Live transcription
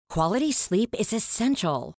Quality sleep is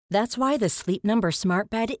essential. That's why the Sleep Number Smart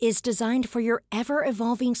Bed is designed for your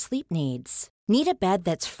ever-evolving sleep needs. Need a bed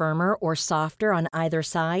that's firmer or softer on either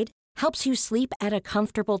side? Helps you sleep at a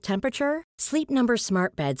comfortable temperature? Sleep Number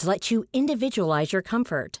Smart Beds let you individualize your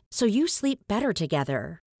comfort, so you sleep better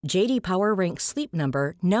together. J.D. Power ranks Sleep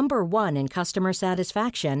Number number 1 in customer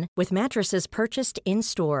satisfaction with mattresses purchased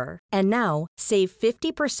in-store. And now, save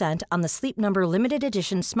 50% on the Sleep Number Limited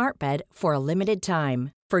Edition Smart Bed for a limited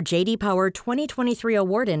time. For J.D. Power 2023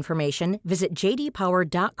 award information, visit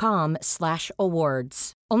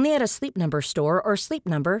jdpower.com/awards. Only at a Sleep Number store or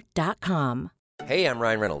sleepnumber.com. Hey, I'm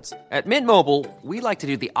Ryan Reynolds. At Mint Mobile, we like to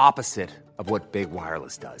do the opposite of what Big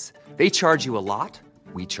Wireless does. They charge you a lot.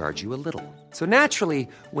 We charge you a little. So naturally,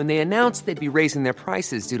 when they announced they'd be raising their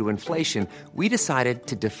prices due to inflation, we decided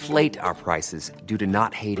to deflate our prices due to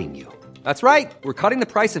not hating you. That's right. We're cutting the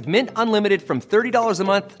price of Mint Unlimited from $30 a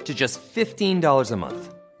month to just $15 a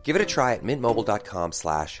month. Give it a try at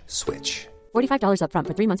mintmobile.com/switch. $45 up front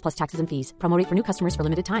for 3 months plus taxes and fees. Promo rate for new customers for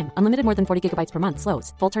limited time. Unlimited more than 40 gigabytes per month.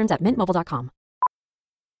 Slows full terms at mintmobile.com.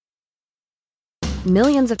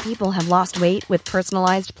 Millions of people have lost weight with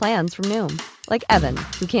personalized plans from Noom. Like Evan,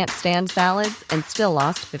 who can't stand salads and still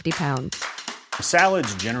lost 50 pounds.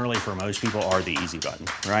 Salads generally for most people are the easy button,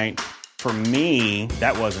 right? For me,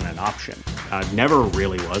 that wasn't an option. I never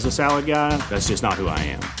really was a salad guy. That's just not who I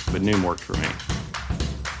am. But Noom worked for me.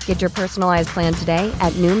 Get your personalized plan today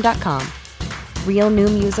at Noom.com. Real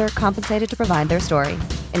Noom user compensated to provide their story.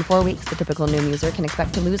 In 4 weeks, the typical Noom user can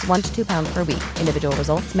expect to lose 1 to 2 pounds per week. Individual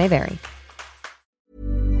results may vary.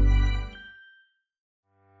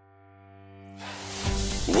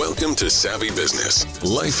 Welcome to Savvy Business,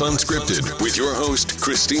 Life Unscripted, with your host,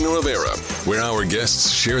 Christina Rivera, where our guests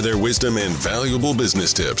share their wisdom and valuable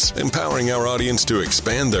business tips, empowering our audience to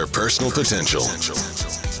expand their personal potential.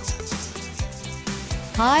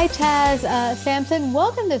 Hi, Taz Sampson.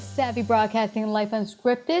 Welcome to Savvy Broadcasting and Life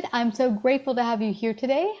Unscripted. I'm so grateful to have you here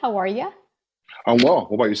today. How are you? I'm well.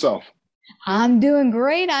 What about yourself? I'm doing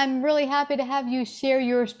great. I'm really happy to have you share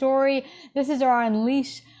your story. This is our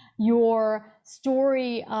Unleash Your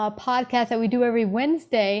Story podcast that we do every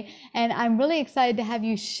Wednesday. And I'm really excited to have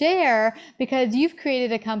you share because you've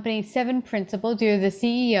created a company, 7 Principles. You're the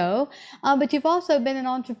CEO, but you've also been an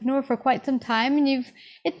entrepreneur for quite some time. And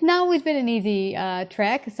it's not always been an easy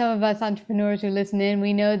trek. Some of us entrepreneurs who listen in,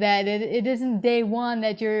 we know that it isn't day one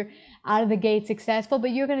that you're out of the gate successful, but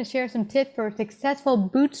you're going to share some tips for successful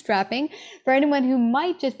bootstrapping for anyone who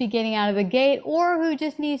might just be getting out of the gate or who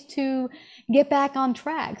just needs to get back on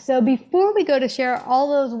track. So before we go to share all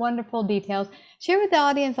those wonderful details, share with the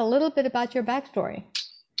audience a little bit about your backstory.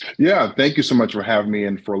 Yeah, thank you so much for having me.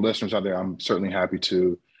 And for listeners out there, I'm certainly happy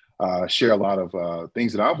to share a lot of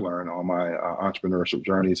things that I've learned on my entrepreneurship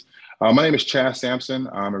journeys. My name is Chaz Sampson.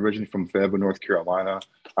 I'm originally from Fayetteville, North Carolina.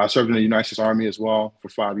 I served in the United States Army as well for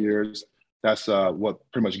 5 years. That's what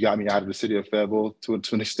pretty much got me out of the city of Fayetteville to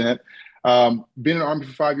an extent. Being in the Army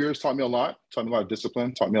for 5 years taught me a lot of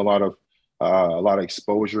discipline, taught me a lot of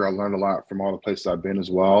exposure. I learned a lot from all the places I've been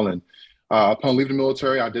as well. And upon leaving the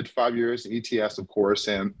military, I did 5 years in ETS, of course.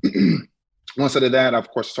 And once I did that, I,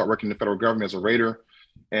 of course, started working in the federal government as a rater.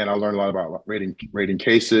 And I learned a lot about rating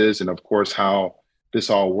cases and, of course, how this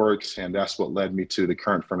all works. And that's what led me to the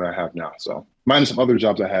current firm that I have now. So minus some other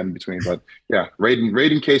jobs I had in between. But yeah,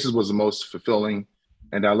 rating cases was the most fulfilling.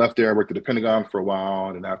 And I left there, worked at the Pentagon for a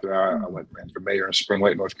while. And after that, I ran for mayor in Spring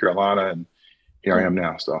Lake, North Carolina. And here I am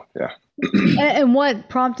now. So, yeah. And what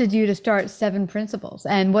prompted you to start 7 Principles?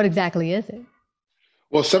 And what exactly is it?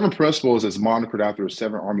 Well, 7 Principles is monitored after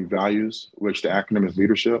 7 Army values, which the acronym is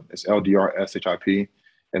leadership. It's LDRSHIP.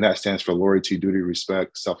 And that stands for loyalty, duty,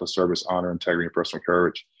 respect, selfless service, honor, integrity, and personal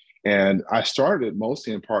courage. And I started it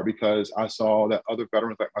mostly in part because I saw that other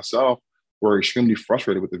veterans like myself were extremely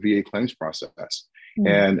frustrated with the VA claims process. Mm-hmm.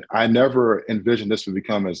 And I never envisioned this would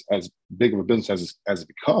become as big of a business as it's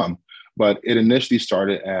become. But it initially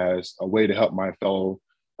started as a way to help my fellow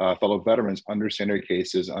veterans understand their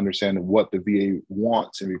cases, understand what the VA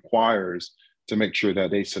wants and requires to make sure that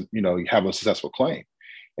they, have a successful claim.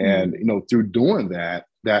 And, through doing that,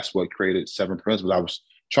 that's what created 7 Principles. I was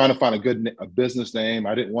trying to find a business name.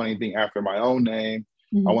 I didn't want anything after my own name.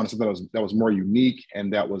 Mm-hmm. I wanted something that was more unique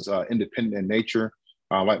and that was independent in nature,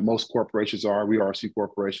 like most corporations are. We are a C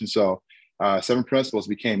corporation. So 7 Principles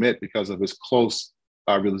became it because of its close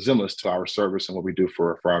resemblance to our service and what we do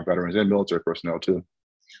for our veterans and military personnel too.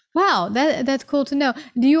 Wow, that's cool to know.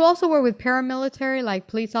 Do you also work with paramilitary, like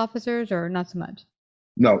police officers, or not so much?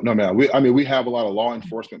 No, man. We have a lot of law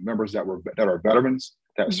enforcement members that are veterans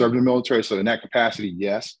that mm-hmm. served in the military. So in that capacity,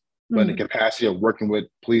 yes. But in the capacity of working with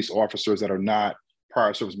police officers that are not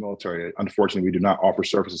prior service military. Unfortunately, we do not offer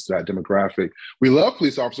services to that demographic. We love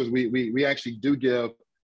police officers. We actually do give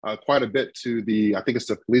quite a bit to I think it's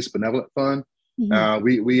the Police Benevolent Fund.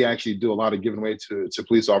 Mm-hmm. We actually do a lot of giving away to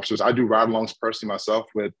police officers. I do ride-alongs personally myself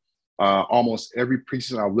with almost every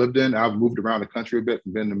precinct I've lived in. I've moved around the country a bit,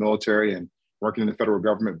 been in the military and working in the federal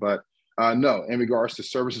government. But no, in regards to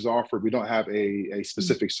services offered, we don't have a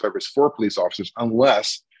specific service for police officers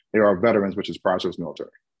unless they are veterans, which is prior service military.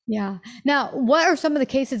 Yeah. Now, what are some of the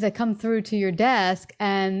cases that come through to your desk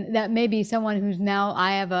and that maybe someone who's now,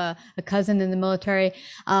 I have a cousin in the military,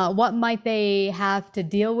 what might they have to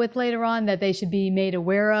deal with later on that they should be made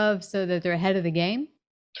aware of so that they're ahead of the game?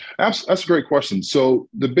 That's a great question. So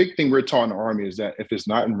the big thing we're taught in the Army is that if it's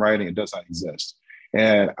not in writing, it does not exist.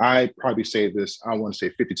 And I probably say this, I want to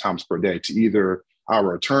say 50 times per day to either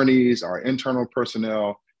our attorneys, our internal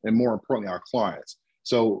personnel, and more importantly, our clients.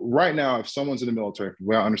 So right now, if someone's in the military,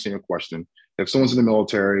 well, I understand your question. If someone's in the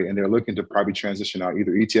military and they're looking to probably transition out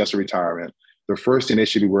either ETS or retirement, the first thing they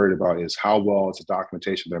should be worried about is how well is the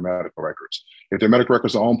documentation of their medical records. If their medical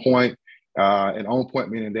records are on point, and on point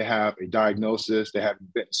meaning they have a diagnosis, they have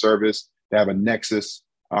been in service, they have a nexus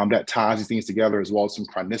that ties these things together, as well as some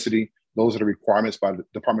chronicity. Those are the requirements by the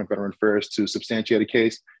Department of Veteran Affairs to substantiate a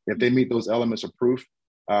case. If they meet those elements of proof,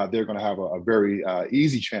 they're going to have a very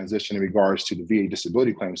easy transition in regards to the VA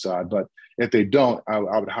disability claim side. But if they don't, I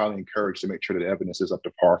would highly encourage to make sure that the evidence is up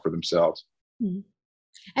to par for themselves. Mm-hmm.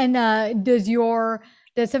 And does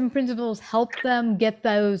 7 Principles help them get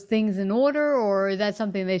those things in order, or is that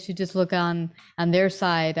something they should just look on their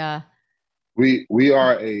side? We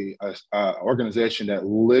are a organization that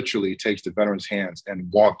literally takes the veterans' hands and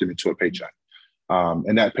walk them into a paycheck.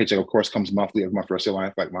 And that paycheck, of course, comes monthly every month for SA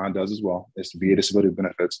Life, like mine does as well. It's the VA disability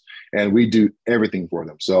benefits. And we do everything for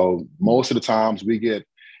them. So most of the times we get,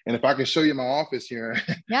 and if I can show you my office here,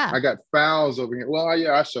 I got files over here. Well, yeah,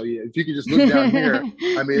 I'll show you. If you can just look down here,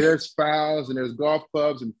 I mean, there's files and there's golf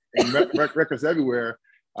clubs and records everywhere.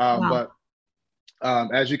 Wow.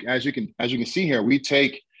 But as you can see here, we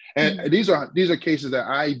take, and these are cases that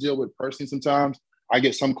I deal with personally sometimes. I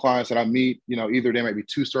get some clients that I meet, either they might be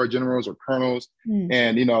 2-star generals or colonels,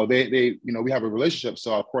 and they we have a relationship.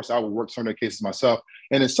 So of course I will work some of their cases myself,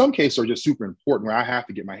 and in some cases are just super important where I have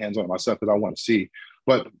to get my hands on it myself because I want to see.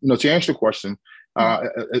 But to answer your question,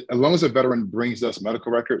 as long as a veteran brings us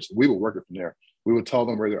medical records, we will work it from there. We will tell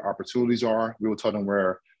them where their opportunities are. We will tell them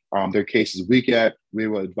where their case is weak at. We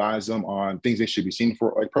will advise them on things they should be seen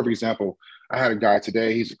for. Like, perfect example, I had a guy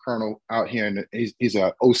today, he's a colonel out here, and he's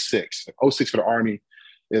a 06. 06 for the Army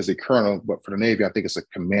is a colonel, but for the Navy, I think it's a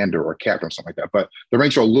commander or a captain or something like that. But the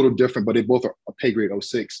ranks are a little different, but they both are a pay grade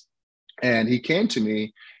 06. And he came to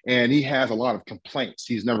me, and he has a lot of complaints.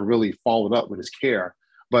 He's never really followed up with his care,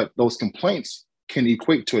 but those complaints can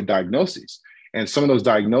equate to a diagnosis. And some of those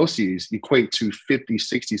diagnoses equate to 50,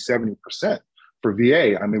 60, 70% for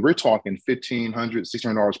VA. I mean, we're talking $1,500,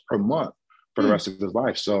 $600 per month for the rest of his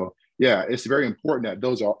life. So yeah, it's very important that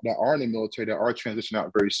those that are in the military, that are transitioning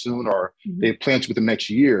out very soon, or they plan to within the next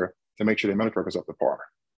year, to make sure their medical records up to par.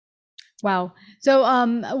 Wow. So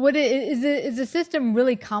is the system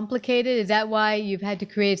really complicated? Is that why you've had to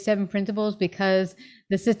create 7 Principles? Because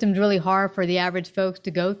the system's really hard for the average folks to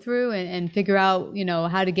go through and figure out,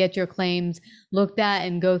 how to get your claims looked at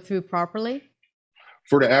and go through properly?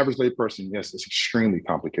 For the average layperson, yes, it's extremely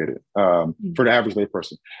complicated. For the average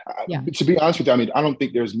layperson, to be honest with you, I mean, I don't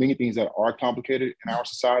think there's many things that are complicated in our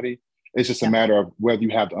society. It's just a matter of whether you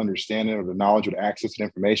have the understanding or the knowledge or the access to the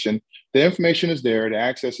information. The information is there, the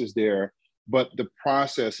access is there, but the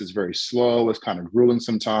process is very slow. It's kind of grueling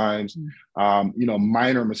sometimes.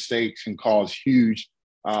 Minor mistakes can cause huge,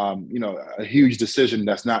 a huge decision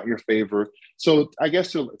that's not in your favor. So I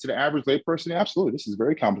guess to the average layperson, absolutely, this is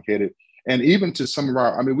very complicated. And even to some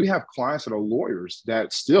of we have clients that are lawyers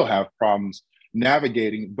that still have problems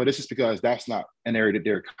navigating, but it's just because that's not an area that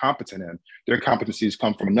they're competent in. Their competencies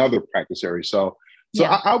come from another practice area. So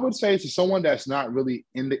I would say to someone that's not really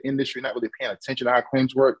in the industry, not really paying attention to how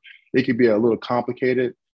claims work, it could be a little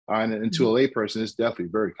complicated. And to a layperson, it's definitely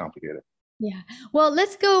very complicated. Yeah. Well,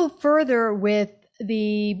 let's go further with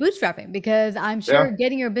the bootstrapping, because I'm sure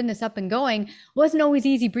getting your business up and going wasn't always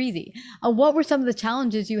easy breezy. What were some of the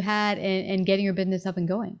challenges you had in getting your business up and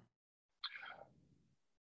going?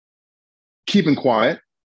 Keeping quiet.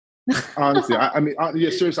 Honestly,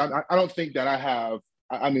 seriously, I don't think that I have.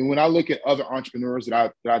 When I look at other entrepreneurs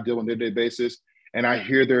that I deal with on a day-to-day basis, and I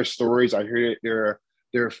hear their stories, I hear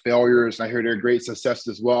their failures, and I hear their great successes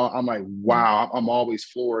as well, I'm like, wow, I'm always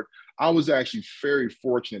floored. I was actually very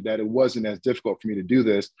fortunate that it wasn't as difficult for me to do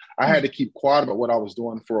this. I had to keep quiet about what I was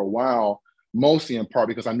doing for a while mostly in part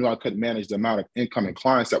because I knew I couldn't manage the amount of incoming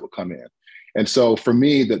clients that would come in. And so for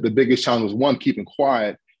me, the biggest challenge was one, keeping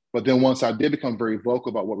quiet. But then once I did become very vocal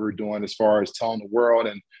about what we were doing as far as telling the world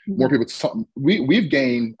and more people, we've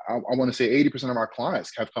gained, I want to say 80% of our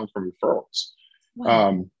clients have come from referrals.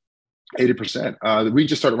 Wow. 80%. We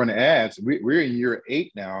just started running ads. We're in year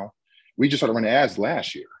 8 now. We just started running ads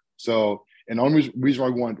last year. So, and the only reason why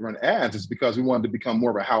we wanted to run ads is because we wanted to become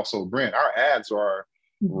more of a household brand. Our ads are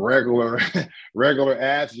regular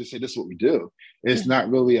ads. Just say, this is what we do. It's not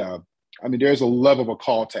really there's a level of a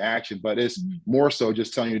call to action, but it's more so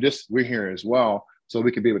just telling you this, we're here as well, so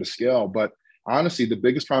we can be able to scale. But honestly, the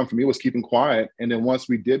biggest problem for me was keeping quiet. And then once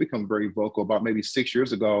we did become very vocal about maybe 6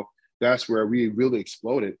 years ago, that's where we really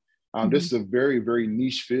exploded. This is a very, very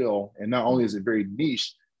niche field. And not only is it very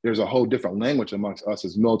niche, there's a whole different language amongst us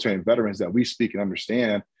as military and veterans that we speak and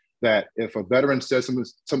understand, that if a veteran says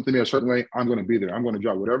something to me a certain way, I'm going to be there. I'm going to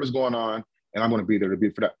drop whatever's going on, and I'm going to be there to be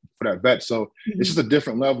for that vet. So it's just a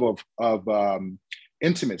different level of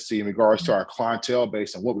intimacy in regards to our clientele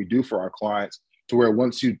base and what we do for our clients, to where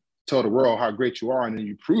once you tell the world how great you are and then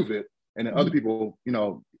you prove it, and then other people,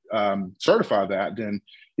 certify that, then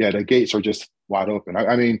the gates are just wide open.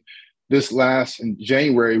 I mean, this last in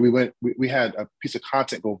January, we had a piece of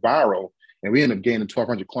content go viral, and we ended up gaining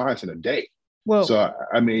 1,200 clients in a day. Whoa. So,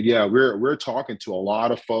 I mean, we're talking to a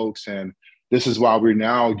lot of folks, and this is why we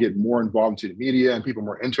now get more involved into the media and people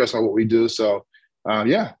more interested in what we do. So,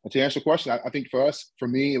 to answer the question, I think for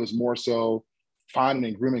me, it was more so finding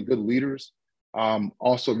and grooming good leaders.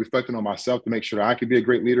 Also reflecting on myself to make sure that I could be a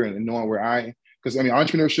great leader and knowing because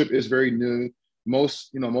entrepreneurship is very new.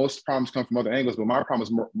 Most problems come from other angles, but my problem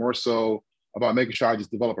is more so about making sure I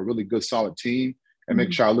just develop a really good, solid team and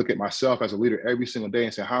making sure I look at myself as a leader every single day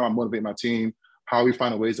and say, how do I motivate my team? How are we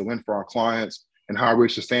finding ways to win for our clients? And how are we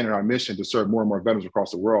sustaining our mission to serve more and more veterans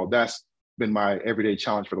across the world? That's been my everyday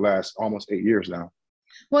challenge for the last almost 8 years now.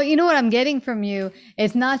 Well, you know what I'm getting from you?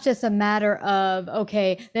 It's not just a matter of,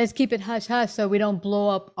 okay, let's keep it hush hush so we don't blow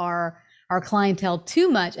up our clientele too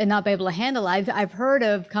much and not be able to handle it. I've heard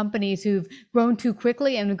of companies who've grown too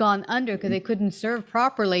quickly and gone under because they couldn't serve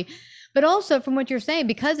properly. But also from what you're saying,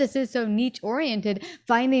 because this is so niche oriented,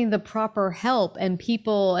 finding the proper help and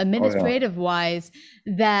people administrative wise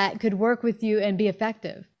that could work with you and be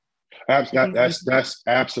effective. That's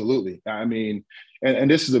absolutely. I mean, and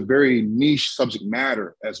this is a very niche subject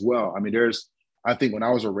matter as well. I mean, I think when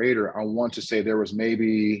I was a Raider, I want to say there was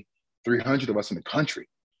maybe 300 of us in the country.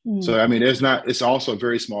 So, I mean, it's also a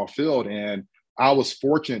very small field. And I was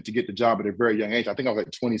fortunate to get the job at a very young age. I think I was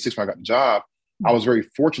like 26 when I got the job. I was very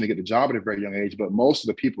fortunate to get the job at a very young age, but most of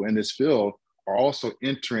the people in this field are also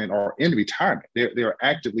entering or in retirement. They're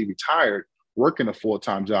actively retired, working a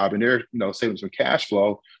full-time job, and they're, saving some cash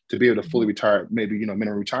flow to be able to fully retire, maybe,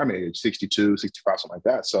 minimum retirement age, 62, 65, something like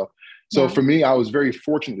that. So for me, I was very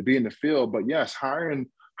fortunate to be in the field, but yes, hiring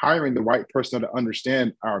the right person to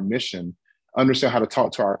understand our mission, understand how to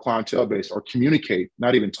talk to our clientele base or communicate,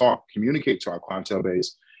 not even talk, communicate to our clientele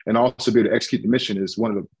base, and also be able to execute the mission is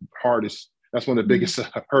one of the hardest. That's one of the biggest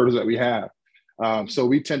hurdles that we have. So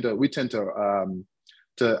we tend to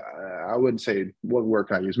I wouldn't say what word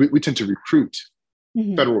can I use. We tend to recruit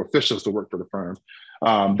federal officials to work for the firm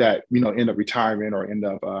that end up retiring or end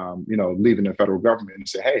up leaving the federal government and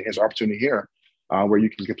say, hey, here's an opportunity here where you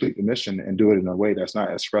can complete the mission and do it in a way that's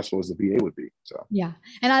not as stressful as the VA would be. So yeah,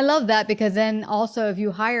 and I love that, because then also if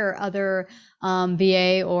you hire other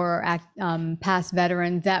VA or past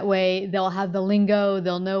veterans, that way they'll have the lingo,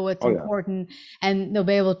 they'll know what's important, and they'll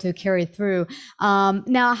be able to carry through.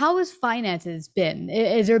 Now, how has finances been?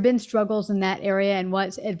 Has there been struggles in that area, and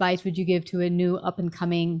what advice would you give to a new up and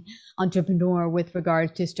coming entrepreneur with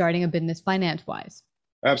regards to starting a business finance wise?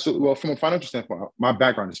 Absolutely. Well, from a financial standpoint, my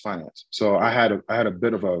background is finance, so I had a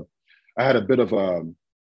bit of a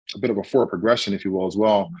forward progression, if you will, as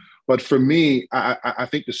well. But for me, I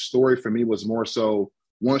think the story for me was more so,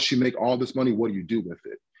 once you make all this money, what do you do with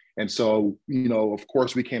it? And so, of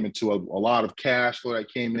course, we came into a lot of cash flow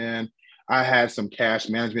that came in. I had some cash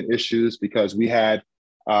management issues because we had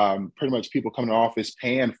pretty much people coming to office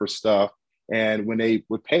paying for stuff, and when they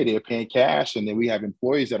would pay, they were paying cash, and then we have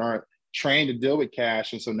employees that aren't trained to deal with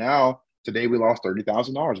cash. And so now today we lost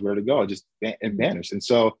 $30,000. Where to go? It just vanished. And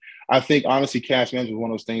so I think honestly, cash management was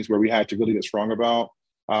one of those things where we had to really get strong about.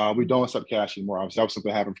 We don't accept cash anymore. Obviously, that was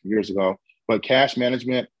something that happened from years ago. But cash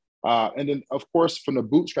management, and then of course, from the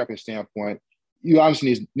bootstrapping standpoint, you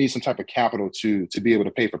obviously need some type of capital to be able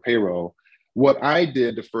to pay for payroll. What I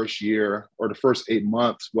did the first year or the first 8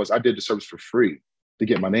 months was I did the service for free to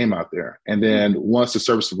get my name out there. And then once the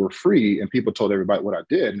services were free and people told everybody what I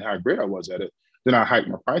did and how great I was at it, then I hiked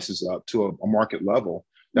my prices up to a market level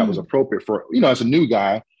that was appropriate for, as a new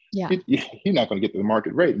guy. Yeah. You're not going to get the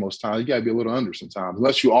market rate most times. You got to be a little under sometimes,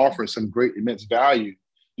 unless you offer some great immense value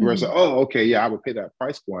where it's like, oh, okay, yeah, I would pay that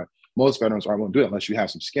price point. Most veterans aren't going to do it unless you have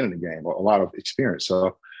some skin in the game or a lot of experience.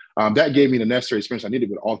 So that gave me the necessary experience I needed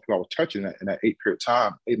with all the people I was touching in that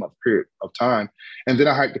 8-month period of time. And then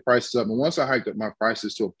I hiked the prices up. And once I hiked up my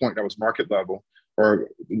prices to a point that was market level, or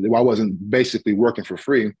I wasn't basically working for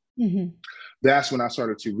free, that's when I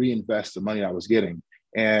started to reinvest the money I was getting.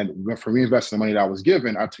 And from reinvesting the money that I was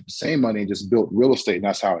given, I took the same money and just built real estate. And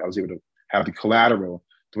that's how I was able to have the collateral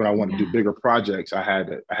to when I wanted to do bigger projects. I had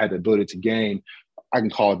the ability to gain, I can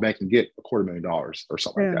call it bank and get $250,000 or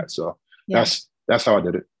something like that. So that's how I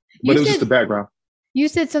did it. But it was just the background. You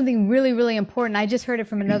said something really, really important. I just heard it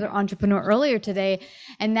from another entrepreneur earlier today.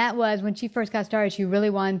 And that was when she first got started, she really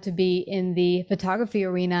wanted to be in the photography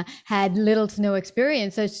arena, had little to no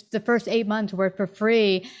experience. So the first 8 months worked for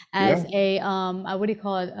free as a, what do you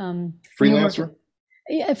call it? Freelancer?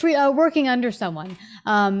 Working under someone.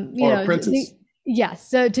 Apprentice. Yes.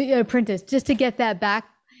 So to apprentice, just to get that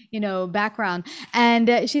background.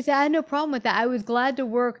 And she said, I had no problem with that. I was glad to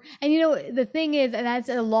work. And the thing is, and that's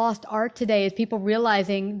a lost art today, is people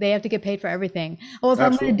realizing they have to get paid for everything. Oh, if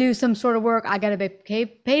I'm going to do some sort of work, I got to be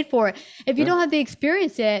paid for it. If you don't have the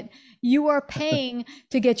experience yet, you are paying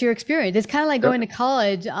to get your experience. It's kind of like going to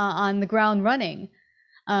college on the ground running.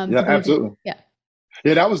 Absolutely.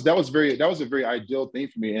 Yeah, that was a very ideal thing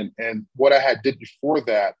for me. And what I had did before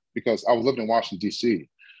that, because I was living in Washington, D.C.,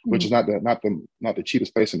 which is not the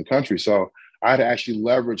cheapest place in the country. So I had to actually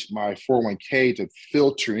leverage my 401k to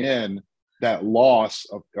filter in that loss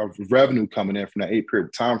of revenue coming in from that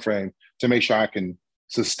 8-period time frame to make sure I can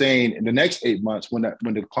sustain in the next 8 months when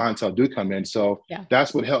the clientele do come in. So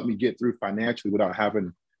that's what helped me get through financially without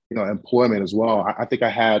having employment as well. I think I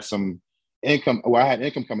had some income. Well, I had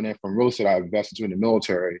income coming in from real estate I invested in the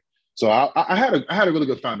military. So I had a really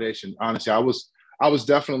good foundation. Honestly, I was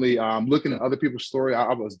definitely looking at other people's story.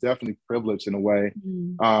 I was definitely privileged in a way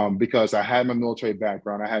because I had my military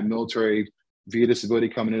background. I had military via disability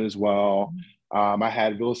coming in as well. I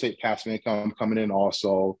had real estate passive income coming in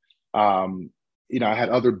also. I had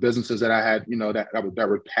other businesses that I had, that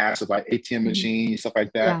were passive, like ATM machines, stuff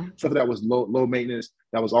like that. Stuff that was low maintenance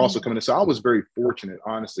that was also coming in. So I was very fortunate,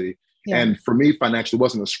 honestly. And for me, financially, it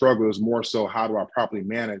wasn't a struggle. It was more so, how do I properly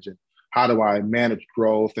manage it? How do I manage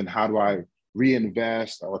growth? And how do I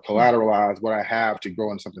reinvest or collateralize what I have to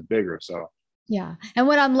grow into something bigger? So and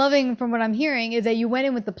what I'm loving from what I'm hearing is that you went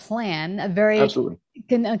in with a plan, a very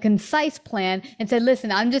concise plan, and said,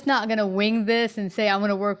 listen, I'm just not going to wing this and say I'm going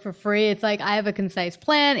to work for free. It's like, I have a concise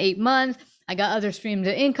plan, 8 months. I got other streams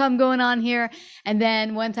of income going on here. And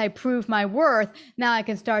then once I prove my worth, now I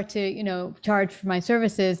can start to, charge for my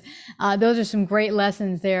services. Those are some great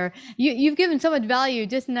lessons there. You've given so much value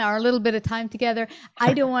just in our little bit of time together.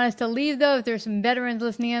 I don't want us to leave though. If there's some veterans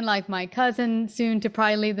listening in, like my cousin, soon to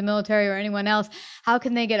probably leave the military, or anyone else, how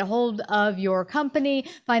can they get a hold of your company,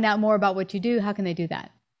 find out more about what you do? How can they do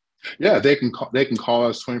that? Yeah, they can call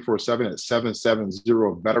us 24/7 at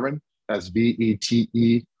 770-VETERAN. That's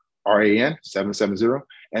VETERAN 770.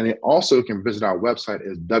 And they also can visit our website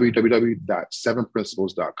at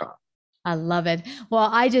www.7principles.com. I love it.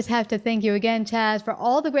 Well, I just have to thank you again, Chaz, for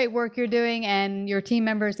all the great work you're doing, and your team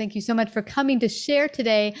members. Thank you so much for coming to share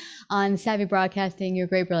today on Savvy Broadcasting. You're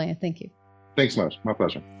great, brilliant. Thank you. Thanks so much. My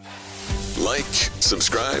pleasure. Like,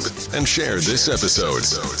 subscribe, and share this episode.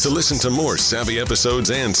 To listen to more Savvy episodes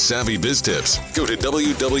and Savvy Biz Tips, go to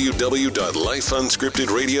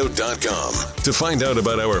www.lifeunscriptedradio.com. To find out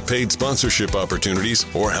about our paid sponsorship opportunities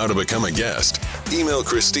or how to become a guest, email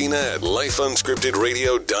Christina at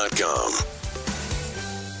lifeunscriptedradio.com.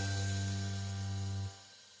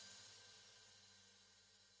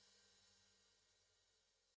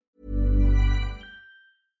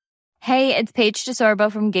 Hey, it's Paige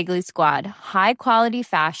DeSorbo from Giggly Squad. High quality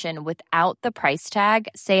fashion without the price tag.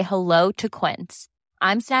 Say hello to Quince.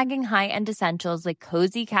 I'm snagging high-end essentials like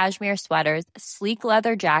cozy cashmere sweaters, sleek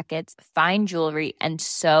leather jackets, fine jewelry, and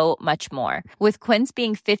so much more. With Quince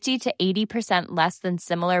being 50 to 80% less than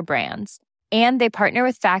similar brands. And they partner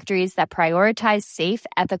with factories that prioritize safe,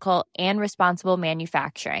 ethical, and responsible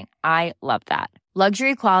manufacturing. I love that.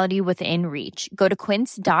 Luxury quality within reach. Go to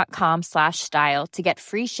quince.com/style to get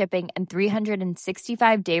free shipping and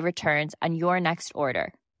 365-day returns on your next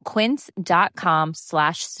order.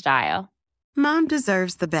 Quince.com/style. Mom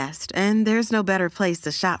deserves the best, and there's no better place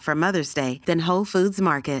to shop for Mother's Day than Whole Foods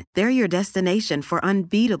Market. They're your destination for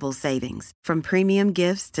unbeatable savings, from premium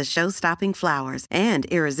gifts to show-stopping flowers and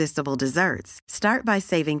irresistible desserts. Start by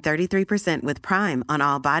saving 33% with Prime on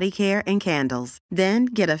all body care and candles. Then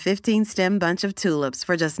get a 15-stem bunch of tulips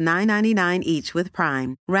for just $9.99 each with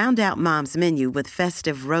Prime. Round out Mom's menu with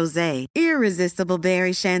festive rosé, irresistible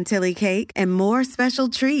berry chantilly cake, and more special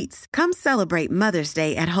treats. Come celebrate Mother's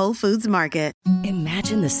Day at Whole Foods Market.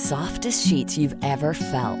 Imagine the softest sheets you've ever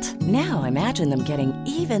felt. Now imagine them getting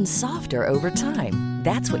even softer over time.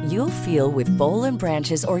 That's what you'll feel with Boll &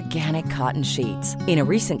 Branch's organic cotton sheets. In a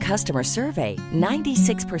recent customer survey,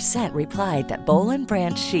 96% replied that Boll &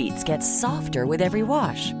 Branch sheets get softer with every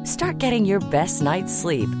wash. Start getting your best night's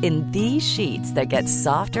sleep in these sheets that get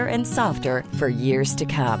softer and softer for years to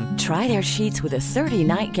come. Try their sheets with a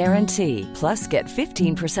 30-night guarantee. Plus, get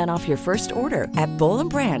 15% off your first order at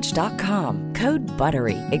bollandbranch.com. Code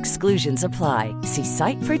BUTTERY. Exclusions apply. See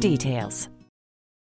site for details.